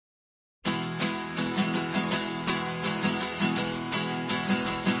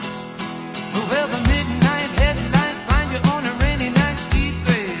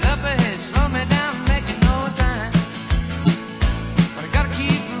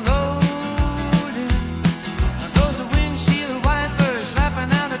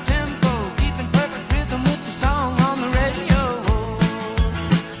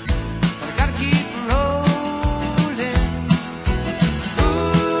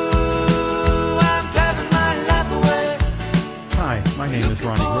is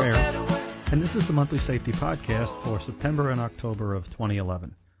Ronnie Greer, and this is the Monthly Safety Podcast for September and October of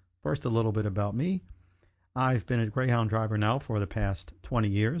 2011. First, a little bit about me. I've been a Greyhound driver now for the past 20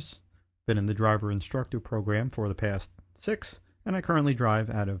 years, been in the driver instructor program for the past 6, and I currently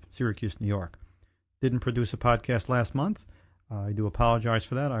drive out of Syracuse, New York. Didn't produce a podcast last month. I do apologize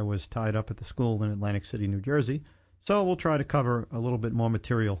for that. I was tied up at the school in Atlantic City, New Jersey, so we'll try to cover a little bit more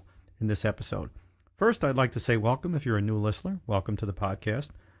material in this episode. First, I'd like to say welcome if you're a new listener. Welcome to the podcast.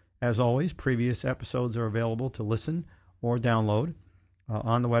 As always, previous episodes are available to listen or download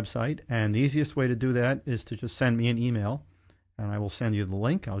on the website, and the easiest way to do that is to just send me an email, and I will send you the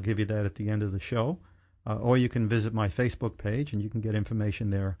link. I'll give you that at the end of the show, or you can visit my Facebook page, and you can get information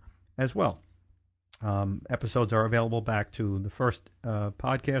there as well. Episodes are available back to the first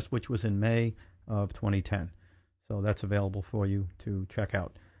podcast, which was in May of 2010. So that's available for you to check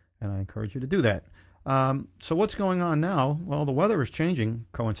out, and I encourage you to do that. So what's going on now? Well, the weather is changing,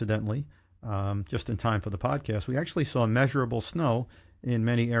 coincidentally, just in time for the podcast. We actually saw measurable snow in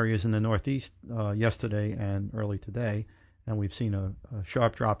many areas in the Northeast yesterday and early today, and we've seen a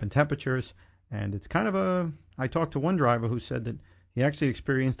sharp drop in temperatures, and it's kind of I talked to one driver who said that he actually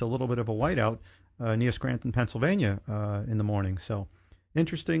experienced a little bit of a whiteout near Scranton, Pennsylvania in the morning. So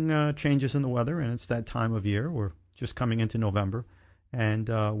interesting changes in the weather, and it's that time of year. We're just coming into November. And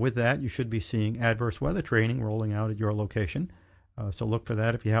with that, you should be seeing adverse weather training rolling out at your location. So look for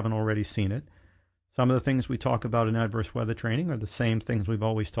that if you haven't already seen it. Some of the things we talk about in adverse weather training are the same things we've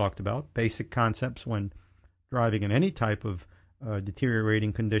always talked about. Basic concepts when driving in any type of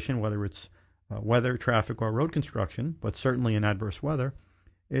deteriorating condition, whether it's weather, traffic, or road construction, but certainly in adverse weather,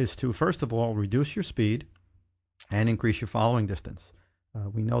 is to, first of all, reduce your speed and increase your following distance.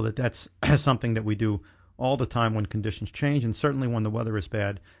 We know that that's something that we do all the time when conditions change, and certainly when the weather is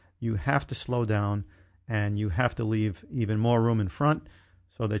bad. You have to slow down, and you have to leave even more room in front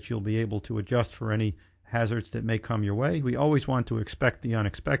so that you'll be able to adjust for any hazards that may come your way. We always want to expect the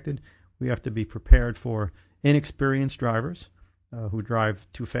unexpected. We have to be prepared for inexperienced drivers who drive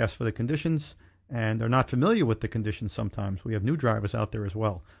too fast for the conditions and are not familiar with the conditions sometimes. We have new drivers out there as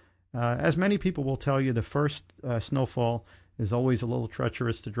well. As many people will tell you, the first snowfall is always a little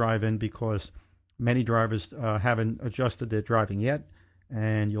treacherous to drive in because many drivers haven't adjusted their driving yet,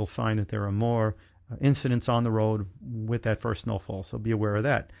 and you'll find that there are more incidents on the road with that first snowfall, so be aware of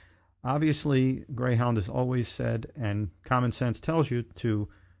that. Obviously, Greyhound has always said, and common sense tells you, to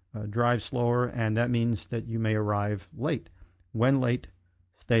drive slower, and that means that you may arrive late. When late,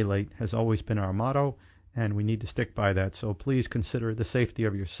 stay late has always been our motto, and we need to stick by that. So please consider the safety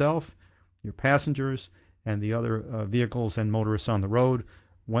of yourself, your passengers, and the other vehicles and motorists on the road.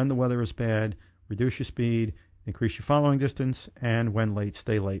 When the weather is bad, reduce your speed, increase your following distance, and when late,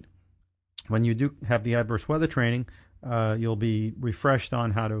 stay late. When you do have the adverse weather training, you'll be refreshed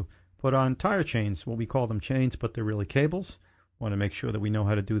on how to put on tire chains. Well, we call them chains, but they're really cables. Want to make sure that we know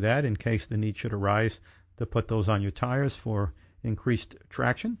how to do that in case the need should arise to put those on your tires for increased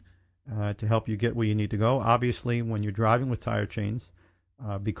traction to help you get where you need to go. Obviously, when you're driving with tire chains,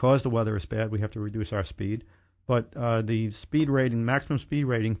 because the weather is bad, we have to reduce our speed. But the speed rating, maximum speed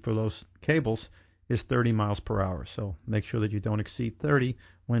rating for those cables is 30 miles per hour. So make sure that you don't exceed 30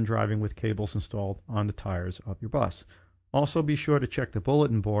 when driving with cables installed on the tires of your bus. Also, be sure to check the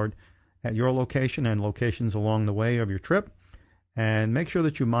bulletin board at your location and locations along the way of your trip, and make sure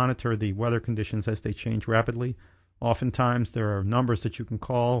that you monitor the weather conditions as they change rapidly. Oftentimes, there are numbers that you can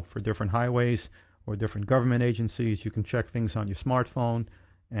call for different highways or different government agencies. You can check things on your smartphone,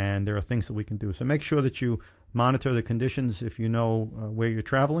 and there are things that we can do. So make sure that you monitor the conditions if you know where you're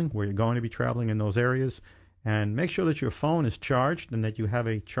traveling, where you're going to be traveling in those areas, and make sure that your phone is charged and that you have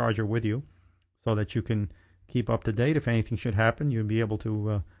a charger with you so that you can keep up to date. If anything should happen, you'll be able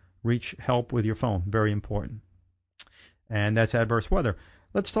to reach help with your phone. Very important. And that's adverse weather.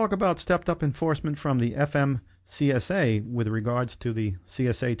 Let's talk about stepped-up enforcement from the FMCSA with regards to the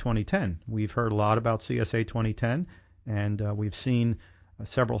CSA 2010. We've heard a lot about CSA 2010, and we've seen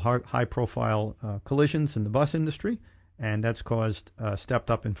several high-profile collisions in the bus industry, and that's caused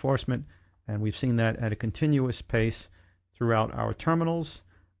stepped-up enforcement, and we've seen that at a continuous pace throughout our terminals,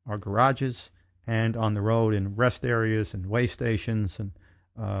 our garages, and on the road in rest areas and way stations and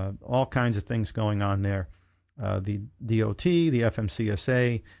all kinds of things going on there. The DOT, the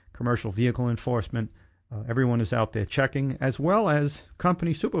FMCSA, commercial vehicle enforcement, everyone is out there checking, as well as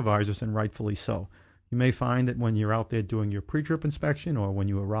company supervisors, and rightfully so. You may find that when you're out there doing your pre-trip inspection or when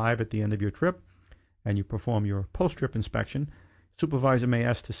you arrive at the end of your trip and you perform your post-trip inspection, supervisor may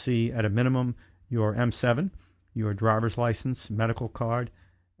ask to see at a minimum your M7, your driver's license, medical card,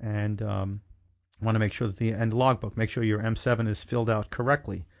 and Want to make sure that and logbook, make sure your M7 is filled out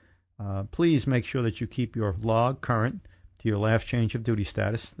correctly. Please make sure that you keep your log current to your last change of duty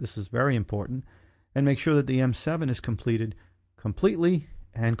status. This is very important. And make sure that the M7 is completed completely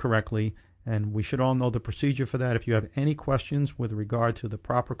and correctly. And we should all know the procedure for that. If you have any questions with regard to the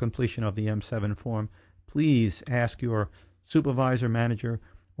proper completion of the M7 form, please ask your supervisor, manager,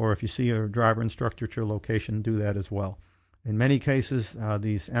 or if you see a driver instructor at your location, do that as well. In many cases,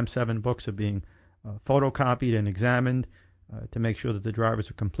 these M7 books are being photocopied and examined to make sure that the drivers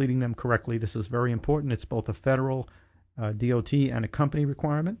are completing them correctly. This is very important. It's both a federal DOT and a company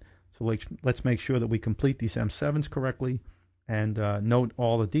requirement. So let's make sure that we complete these M7s correctly and note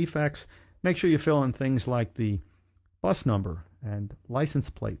all the defects. Make sure you fill in things like the bus number and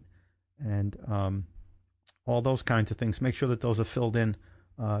license plate and all those kinds of things. Make sure that those are filled in.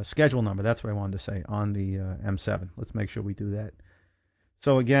 Schedule number, that's what I wanted to say, on the M7. Let's make sure we do that.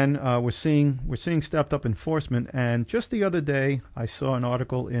 So again, we're seeing stepped up enforcement. And just the other day, I saw an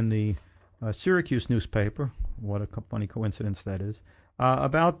article in the Syracuse newspaper. What a funny coincidence that is.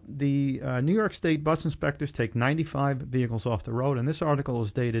 About the New York State bus inspectors take 95 vehicles off the road. And this article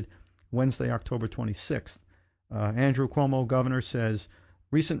is dated Wednesday, October 26th. Andrew Cuomo, governor, says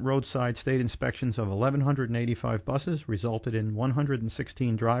recent roadside state inspections of 1,185 buses resulted in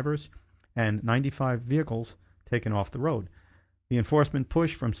 116 drivers and 95 vehicles taken off the road. The enforcement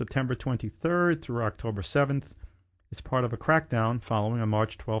push from September 23rd through October 7th is part of a crackdown following a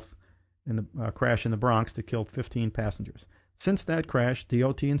March 12th crash in the Bronx that killed 15 passengers. Since that crash,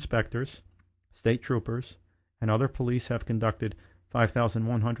 DOT inspectors, state troopers, and other police have conducted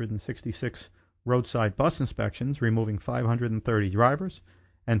 5,166 roadside bus inspections, removing 530 drivers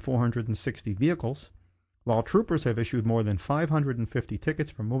and 460 vehicles, while troopers have issued more than 550 tickets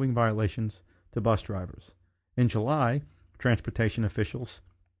for moving violations to bus drivers. In July, transportation officials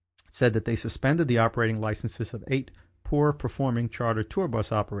said that they suspended the operating licenses of 8 poor-performing charter tour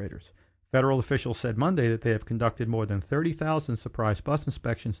bus operators. Federal officials said Monday that they have conducted more than 30,000 surprise bus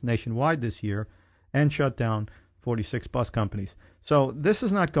inspections nationwide this year and shut down 46 bus companies. So this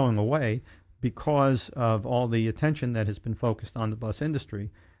is not going away because of all the attention that has been focused on the bus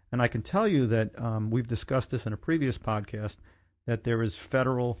industry. And I can tell you that we've discussed this in a previous podcast, that there is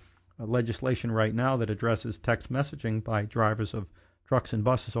federal legislation right now that addresses text messaging by drivers of trucks and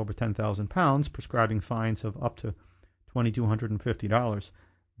buses over 10,000 pounds, prescribing fines of up to $2,250,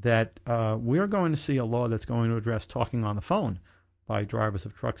 that we're going to see a law that's going to address talking on the phone by drivers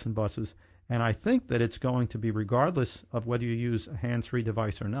of trucks and buses. And I think that it's going to be regardless of whether you use a hands-free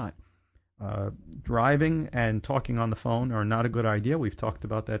device or not. Driving and talking on the phone are not a good idea. We've talked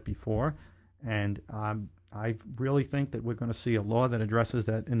about that before. And I really think that we're going to see a law that addresses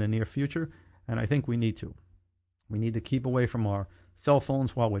that in the near future. And I think we need to. We need to keep away from our cell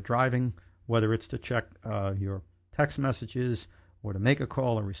phones while we're driving, whether it's to check your text messages or to make a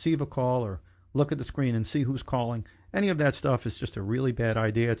call or receive a call or look at the screen and see who's calling. Any of that stuff is just a really bad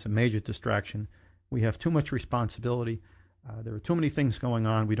idea. It's a major distraction. We have too much responsibility. There are too many things going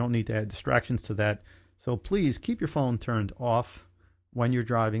on. We don't need to add distractions to that. So please keep your phone turned off when you're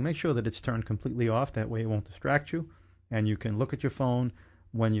driving. Make sure that it's turned completely off. That way it won't distract you. And you can look at your phone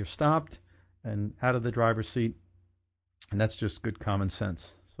when you're stopped and out of the driver's seat. And that's just good common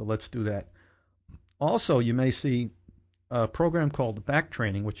sense. So let's do that. Also, you may see a program called Back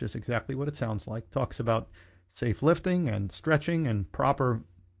Training, which is exactly what it sounds like. Talks about safe lifting and stretching and proper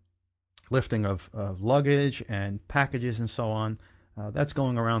lifting of luggage and packages and so on. That's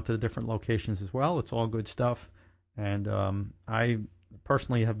going around to the different locations as well. It's all good stuff. And I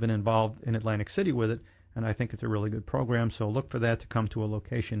personally have been involved in Atlantic City with it, and I think it's a really good program. So look for that to come to a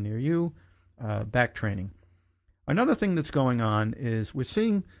location near you. Back Training. Another thing that's going on is we're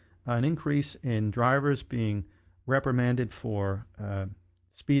seeing an increase in drivers being reprimanded for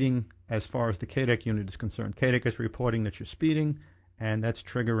speeding as far as the KDEC unit is concerned. KDEC is reporting that you're speeding, and that's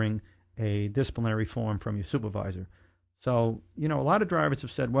triggering a disciplinary form from your supervisor. So, a lot of drivers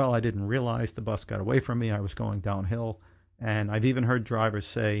have said, well, I didn't realize the bus got away from me. I was going downhill. And I've even heard drivers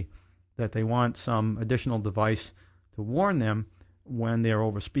say that they want some additional device to warn them when they're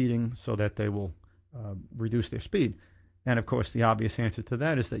over speeding so that they will reduce their speed. And, of course, the obvious answer to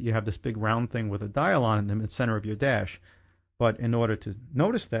that is that you have this big round thing with a dial on it in the center of your dash. But in order to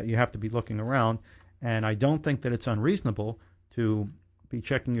notice that, you have to be looking around. And I don't think that it's unreasonable to be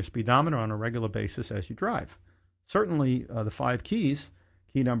checking your speedometer on a regular basis as you drive. Certainly, the 5 keys,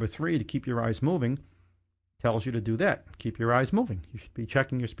 key number 3, to keep your eyes moving, tells you to do that. Keep your eyes moving. You should be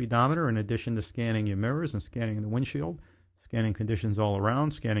checking your speedometer in addition to scanning your mirrors and scanning the windshield, scanning conditions all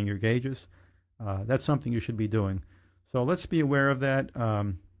around, scanning your gauges. That's something you should be doing. So let's be aware of that.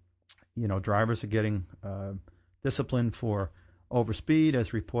 Drivers are getting disciplined for overspeed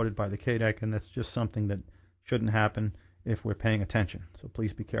as reported by the KDEC, and that's just something that shouldn't happen if we're paying attention. So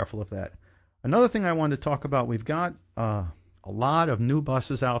please be careful of that. Another thing I wanted to talk about, we've got a lot of new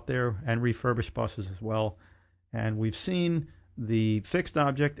buses out there and refurbished buses as well, and we've seen the fixed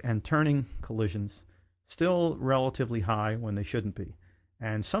object and turning collisions still relatively high when they shouldn't be.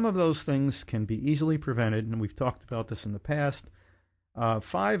 And some of those things can be easily prevented, and we've talked about this in the past.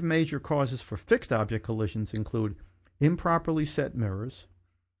 5 major causes for fixed object collisions include improperly set mirrors,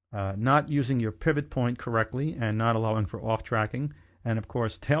 not using your pivot point correctly and not allowing for off-tracking, and of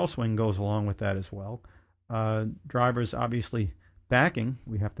course tail swing goes along with that as well. Drivers obviously backing,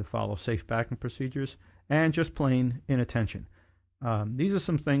 we have to follow safe backing procedures, and just plain inattention. These are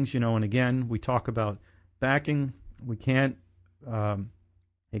some things, and again, we talk about backing. We can't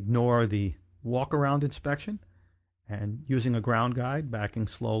ignore the walk-around inspection and using a ground guide, backing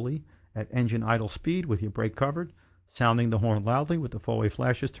slowly at engine idle speed with your brake covered, sounding the horn loudly with the four-way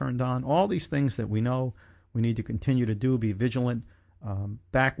flashes turned on. All these things that we know we need to continue to do, be vigilant,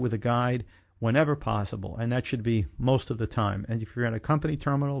 back with a guide whenever possible, and that should be most of the time. And if you're at a company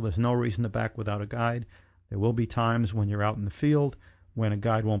terminal, there's no reason to back without a guide. There will be times when you're out in the field when a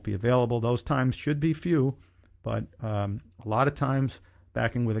guide won't be available. Those times should be few, but a lot of times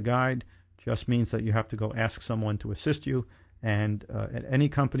backing with a guide just means that you have to go ask someone to assist you, and at any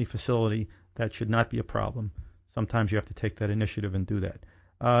company facility, that should not be a problem. Sometimes you have to take that initiative and do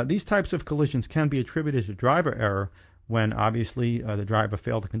that. These types of collisions can be attributed to driver error when obviously the driver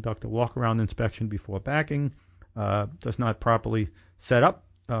failed to conduct a walk-around inspection before backing, does not properly set up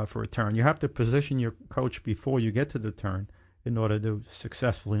for a turn. You have to position your coach before you get to the turn in order to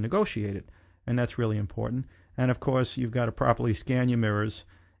successfully negotiate it, and that's really important. And of course, you've got to properly scan your mirrors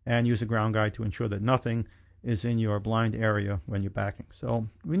and use a ground guide to ensure that nothing is in your blind area when you're backing. So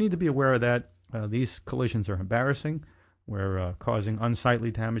we need to be aware of that. These collisions are embarrassing. We're causing unsightly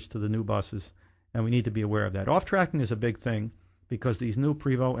damage to the new buses, and we need to be aware of that. Off-tracking is a big thing because these new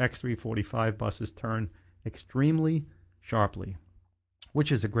Prevost X345 buses turn extremely sharply,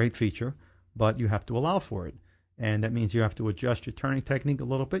 which is a great feature, but you have to allow for it. And that means you have to adjust your turning technique a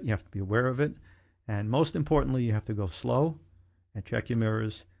little bit. You have to be aware of it. And most importantly, you have to go slow and check your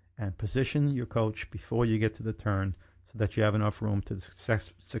mirrors and position your coach before you get to the turn so that you have enough room to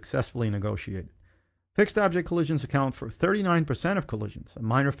successfully negotiate. Fixed object collisions account for 39% of collisions. A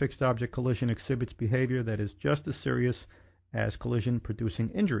minor fixed object collision exhibits behavior that is just as serious as collision-producing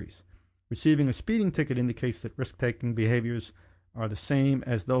injuries. Receiving a speeding ticket indicates that risk-taking behaviors are the same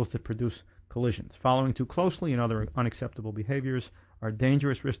as those that produce collisions. Following too closely and other unacceptable behaviors are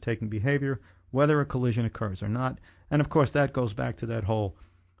dangerous risk-taking behavior, whether a collision occurs or not. And of course, that goes back to that whole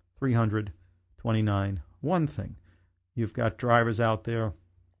 329(1) thing. You've got drivers out there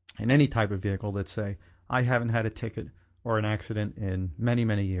in any type of vehicle that say, I haven't had a ticket or an accident in many,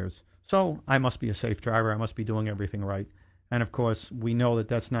 many years, so I must be a safe driver. I must be doing everything right. And of course, we know that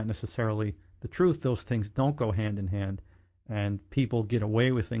that's not necessarily the truth. Those things don't go hand in hand. And people get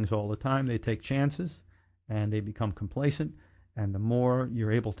away with things all the time. They take chances and they become complacent. And the more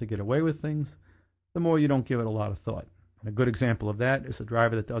you're able to get away with things, the more you don't give it a lot of thought. And a good example of that is a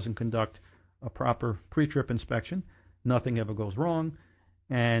driver that doesn't conduct a proper pre-trip inspection. Nothing ever goes wrong.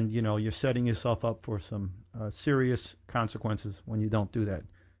 And, you're setting yourself up for some serious consequences when you don't do that.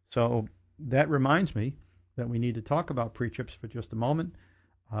 So that reminds me that we need to talk about pre-trips for just a moment.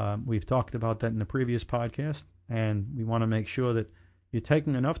 We've talked about that in the previous podcast, and we want to make sure that you're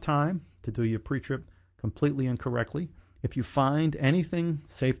taking enough time to do your pre-trip completely and correctly. If you find anything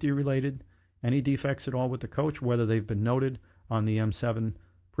safety-related, any defects at all with the coach, whether they've been noted on the M7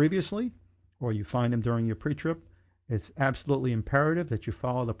 previously or you find them during your pre-trip, it's absolutely imperative that you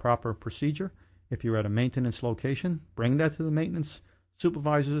follow the proper procedure. If you're at a maintenance location, bring that to the maintenance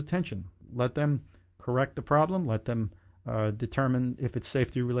supervisor's attention. Let them correct the problem. Let them determine if it's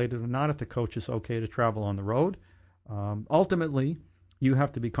safety related or not, if the coach is okay to travel on the road. Ultimately, you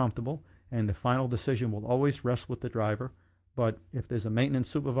have to be comfortable, and the final decision will always rest with the driver. But if there's a maintenance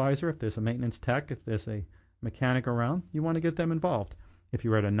supervisor, if there's a maintenance tech, if there's a mechanic around, you want to get them involved. If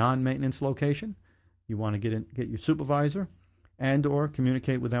you're at a non-maintenance location, you want to get your supervisor and or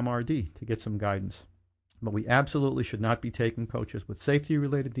communicate with MRD to get some guidance. But we absolutely should not be taking coaches with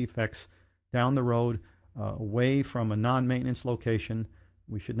safety-related defects down the road, away from a non-maintenance location.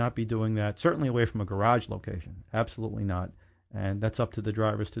 We should not be doing that, certainly away from a garage location. Absolutely not. And that's up to the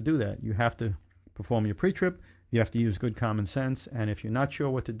drivers to do that. You have to perform your pre-trip. You have to use good common sense. And if you're not sure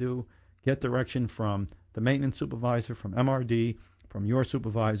what to do, get direction from the maintenance supervisor, from MRD, from your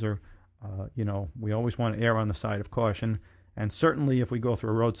supervisor. We always want to err on the side of caution. And certainly if we go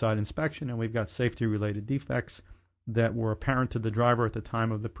through a roadside inspection and we've got safety-related defects that were apparent to the driver at the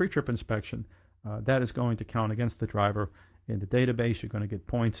time of the pre-trip inspection, that is going to count against the driver in the database. You're going to get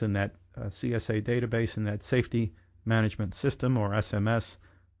points in that CSA database, in that safety management system, or SMS,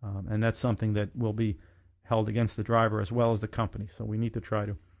 and that's something that will be held against the driver as well as the company. So we need to try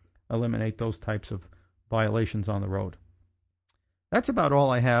to eliminate those types of violations on the road. That's about all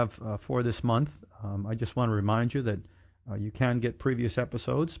I have for this month. I just want to remind you that you can get previous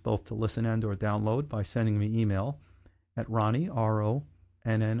episodes both to listen and or download by sending me email at Ronnie, RONNIE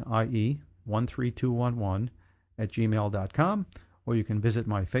 13211 at gmail.com, or you can visit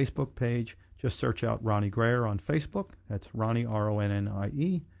my Facebook page. Just search out Ronnie Greher on Facebook. That's Ronnie,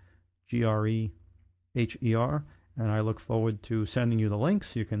 RONNIE GREHER, and I look forward to sending you the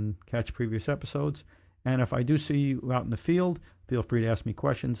links. You can catch previous episodes, and if I do see you out in the field, feel free to ask me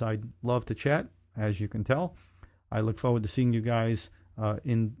questions. I'd love to chat, as you can tell. I look forward to seeing you guys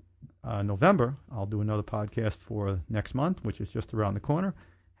in November. I'll do another podcast for next month, which is just around the corner.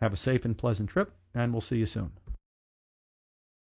 Have a safe and pleasant trip, and we'll see you soon.